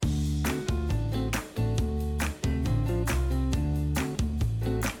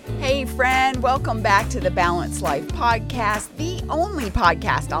Hey friend, welcome back to the Balanced Life Podcast, the only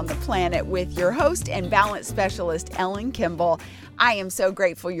podcast on the planet with your host and balance specialist, Ellen Kimball. I am so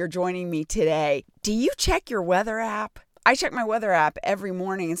grateful you're joining me today. Do you check your weather app? I check my weather app every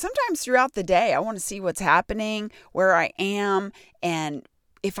morning and sometimes throughout the day. I want to see what's happening, where I am, and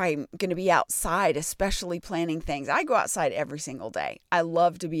if I'm going to be outside, especially planning things. I go outside every single day. I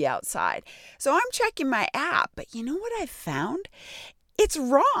love to be outside. So I'm checking my app, but you know what I found? It's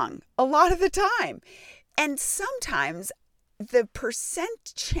wrong a lot of the time. And sometimes the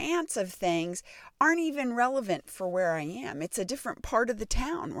percent chance of things aren't even relevant for where I am. It's a different part of the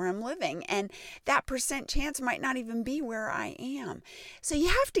town where I'm living, and that percent chance might not even be where I am. So you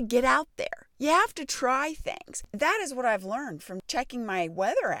have to get out there. You have to try things. That is what I've learned from checking my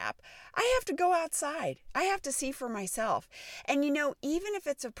weather app. I have to go outside. I have to see for myself. And you know, even if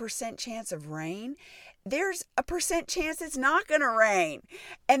it's a percent chance of rain, there's a percent chance it's not going to rain.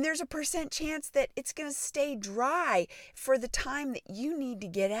 And there's a percent chance that it's going to stay dry for the time that you need to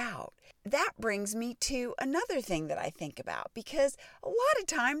get out. That brings me to another thing that I think about, because a lot of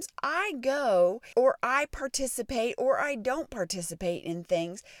times I go or I participate or I don't participate in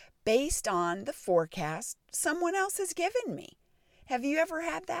things based on the forecast someone else has given me. Have you ever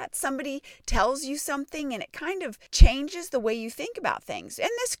had that? Somebody tells you something and it kind of changes the way you think about things. And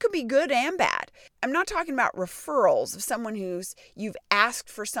this could be good and bad. I'm not talking about referrals of someone you've asked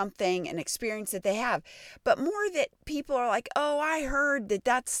for something, an experience that they have, but more that people are like, oh, I heard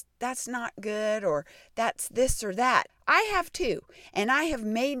that's not good, or that's this or that. I have too, and I have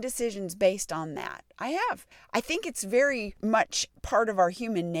made decisions based on that. I have. I think it's very much part of our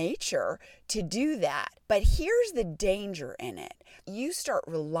human nature to do that. But here's the danger in it. You start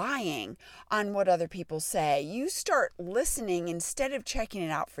relying on what other people say. You start listening instead of checking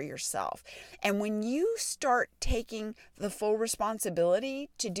it out for yourself. And when you start taking the full responsibility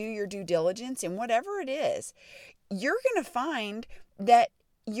to do your due diligence in whatever it is, you're going to find that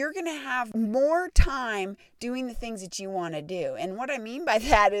you're going to have more time doing the things that you want to do. And what I mean by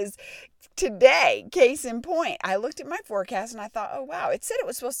that is today, case in point, I looked at my forecast and I thought, oh, wow, it said it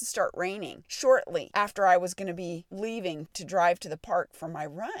was supposed to start raining shortly after I was going to be leaving to drive to the park for my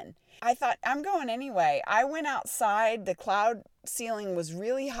run. I thought, I'm going anyway. I went outside. The cloud ceiling was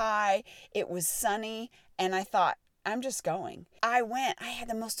really high. It was sunny. And I thought, I'm just going. I went. I had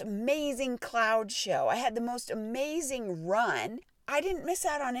the most amazing cloud show. I had the most amazing run. I didn't miss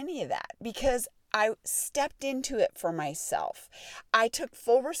out on any of that because I stepped into it for myself. I took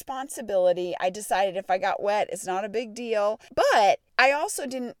full responsibility. I decided if I got wet, it's not a big deal. But I also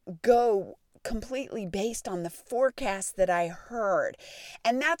didn't go completely based on the forecast that I heard.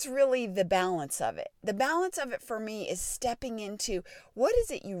 And that's really the balance of it. The balance of it for me is stepping into what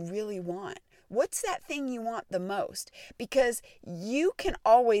is it you really want? What's that thing you want the most? Because you can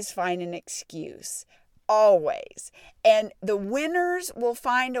always find an excuse. Always. And the winners will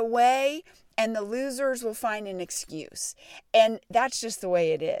find a way and the losers will find an excuse. And that's just the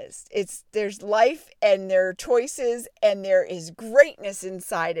way it is. There's life and there are choices and there is greatness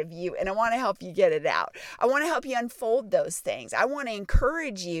inside of you. And I want to help you get it out. I want to help you unfold those things. I want to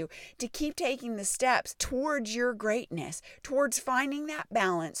encourage you to keep taking the steps towards your greatness, towards finding that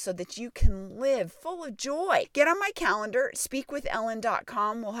balance so that you can live full of joy. Get on my calendar,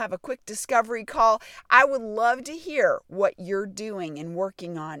 speakwithellen.com. We'll have a quick discovery call. I would love to hear what you're doing and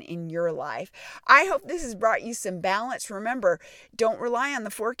working on in your life. I hope this has brought you some balance. Remember, don't rely on the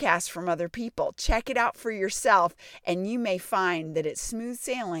forecast from other people. Check it out for yourself, and you may find that it's smooth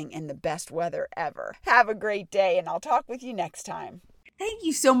sailing and the best weather ever. Have a great day, and I'll talk with you next time. Thank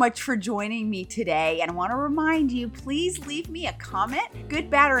you so much for joining me today. And I want to remind you, please leave me a comment, good,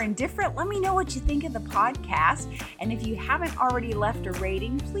 bad, or indifferent. Let me know what you think of the podcast. And if you haven't already left a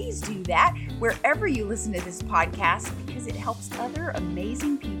rating, please do that wherever you listen to this podcast, because it helps other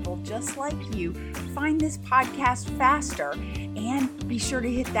amazing people just like you find this podcast faster. And be sure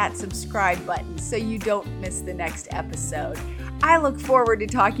to hit that subscribe button so you don't miss the next episode. I look forward to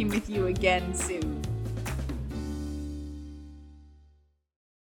talking with you again soon.